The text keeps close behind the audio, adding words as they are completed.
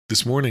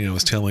This morning, I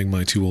was telling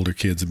my two older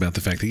kids about the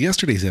fact that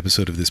yesterday's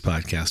episode of this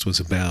podcast was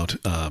about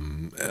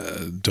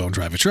Don't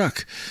Drive a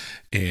Truck.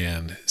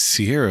 And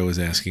Sierra was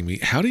asking me,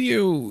 how do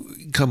you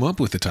come up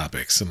with the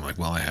topics? And I'm like,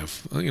 well, I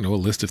have, a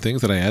list of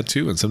things that I add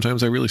to, and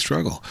sometimes I really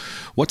struggle.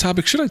 What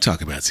topic should I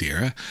talk about,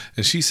 Sierra?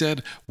 And she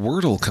said,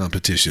 Wordle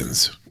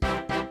competitions.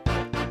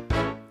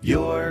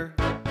 Your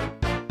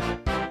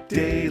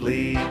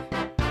Daily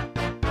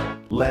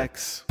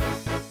Lex.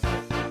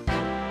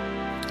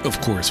 Of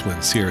course,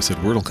 when Sierra said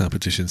Wordle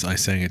competitions, I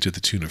sang it to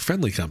the tune of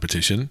Friendly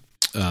Competition,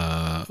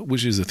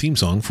 which is a theme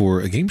song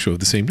for a game show of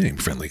the same name,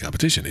 Friendly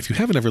Competition. If you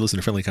haven't ever listened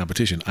to Friendly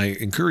Competition, I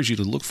encourage you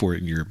to look for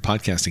it in your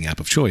podcasting app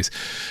of choice.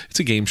 It's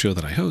a game show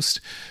that I host.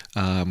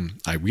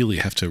 I really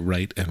have to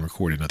write and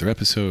record another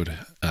episode.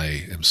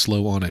 I am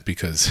slow on it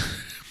because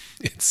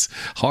it's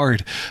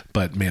hard,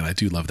 but man, I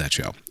do love that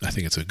show. I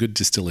think it's a good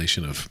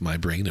distillation of my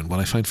brain and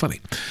what I find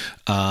funny,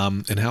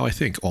 and how I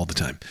think all the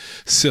time.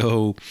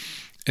 So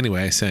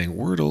anyway, I sang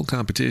Wordle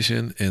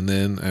competition, and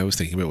then I was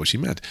thinking about what she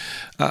meant.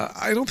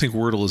 I don't think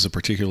Wordle is a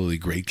particularly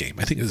great game.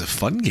 I think it's a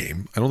fun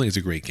game. I don't think it's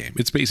a great game.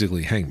 It's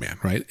basically Hangman,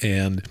 right?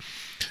 And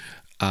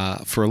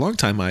for a long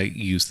time, I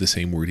used the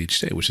same word each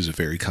day, which is a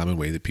very common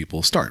way that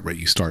people start, right?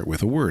 You start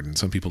with a word, and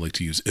some people like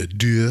to use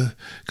adieu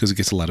because it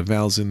gets a lot of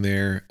vowels in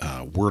there.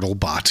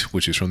 WordleBot,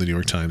 which is from the New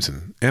York Times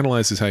and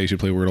analyzes how you should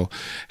play Wordle,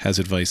 has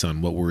advice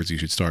on what words you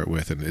should start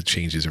with, and it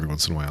changes every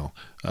once in a while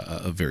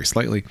very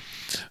slightly.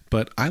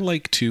 But I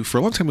like to, for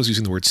a long time I was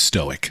using the word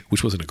stoic,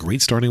 which wasn't a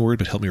great starting word,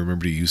 but helped me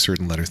remember to use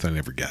certain letters that I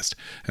never guessed.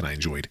 And I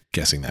enjoyed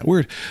guessing that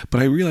word.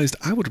 But I realized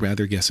I would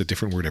rather guess a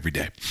different word every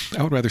day.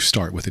 I would rather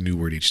start with a new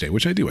word each day,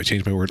 which I do. I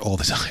change my word all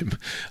the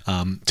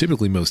time,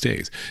 typically most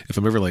days. If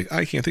I'm ever like,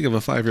 I can't think of a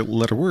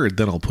 5-letter word,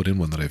 then I'll put in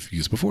one that I've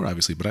used before,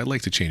 obviously. But I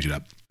like to change it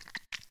up.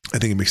 I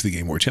think it makes the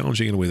game more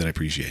challenging in a way that I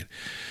appreciate.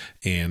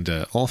 And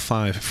all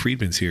 5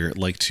 Freedmans here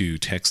like to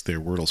text their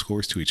Wordle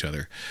scores to each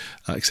other,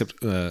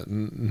 except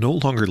no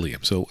longer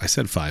Liam. So I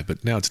said 5,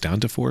 but now it's down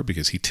to 4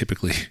 because he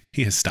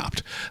has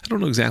stopped. I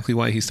don't know exactly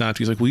why he stopped.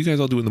 He's like, well, you guys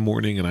all do it in the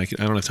morning, and I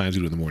don't have time to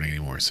do it in the morning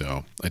anymore,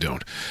 so I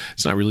don't.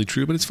 It's not really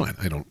true, but it's fine.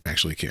 I don't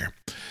actually care.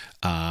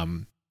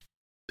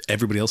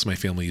 Everybody else in my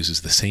family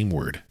uses the same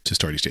word to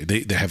start each day.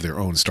 They have their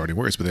own starting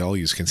words, but they all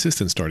use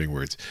consistent starting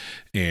words.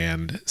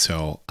 And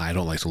so I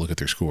don't like to look at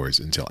their scores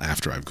until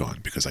after I've gone,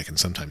 because I can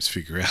sometimes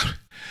figure out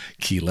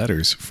key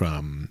letters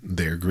from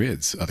their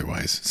grids.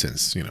 Otherwise,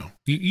 since,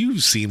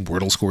 you've seen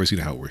Wordle scores, you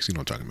know how it works. You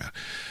know what I'm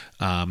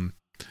talking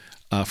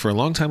about. For a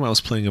long time, I was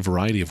playing a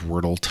variety of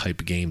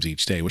Wordle-type games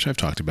each day, which I've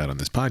talked about on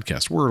this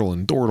podcast. Wordle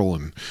and Dordle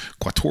and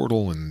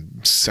Quatortle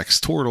and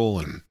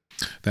Sextortle, and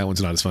that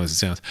one's not as fun as it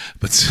sounds.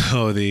 But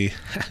so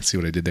see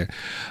what I did there.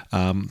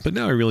 But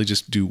now I really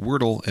just do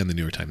Wordle and the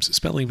New York Times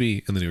Spelling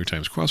Bee and the New York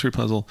Times Crossword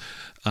Puzzle.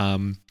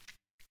 And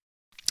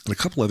a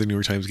couple other New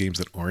York Times games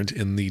that aren't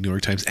in the New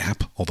York Times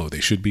app, although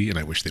they should be, and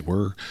I wish they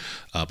were,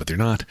 but they're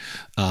not.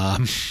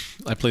 I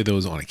play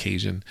those on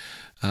occasion.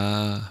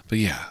 But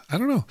yeah, I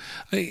don't know.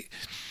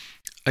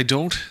 I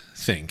don't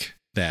think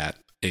that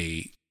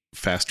a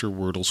faster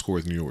Wordle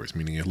score than yours,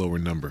 meaning a lower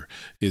number,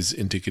 is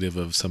indicative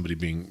of somebody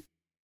being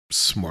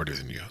smarter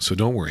than you. So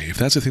don't worry. If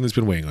that's the thing that's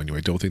been weighing on you, I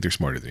don't think they're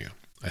smarter than you.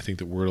 I think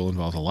that Wordle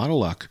involves a lot of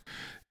luck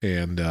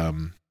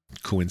and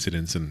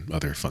coincidence and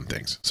other fun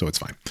things. So it's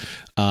fine.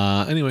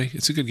 Anyway,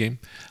 it's a good game.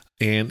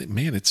 And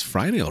man, it's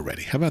Friday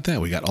already. How about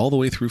that? We got all the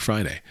way through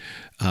Friday.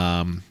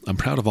 I'm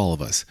proud of all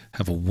of us.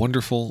 Have a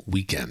wonderful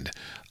weekend.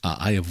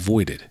 I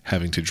avoided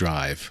having to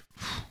drive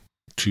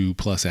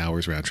 2+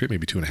 hours round trip,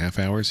 maybe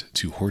 2.5 hours,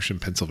 to Horsham,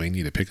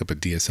 Pennsylvania to pick up a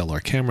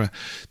DSLR camera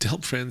to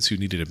help friends who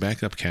needed a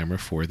backup camera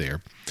for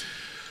their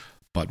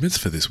bat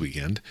mitzvah this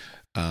weekend,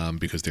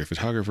 because their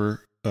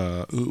photographer,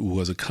 who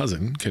was a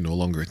cousin, can no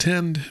longer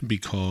attend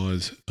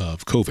because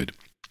of COVID.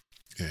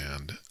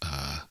 And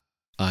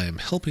I am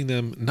helping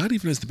them, not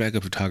even as the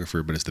backup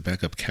photographer, but as the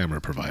backup camera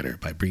provider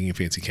by bringing a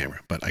fancy camera.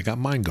 But I got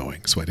mine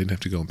going, so I didn't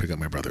have to go and pick up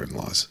my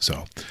brother-in-law's.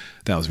 So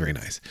that was very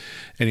nice.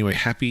 Anyway,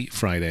 happy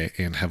Friday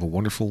and have a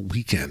wonderful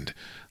weekend.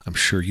 I'm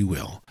sure you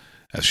will.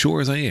 As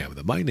sure as I am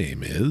that my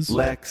name is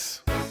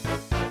Lex.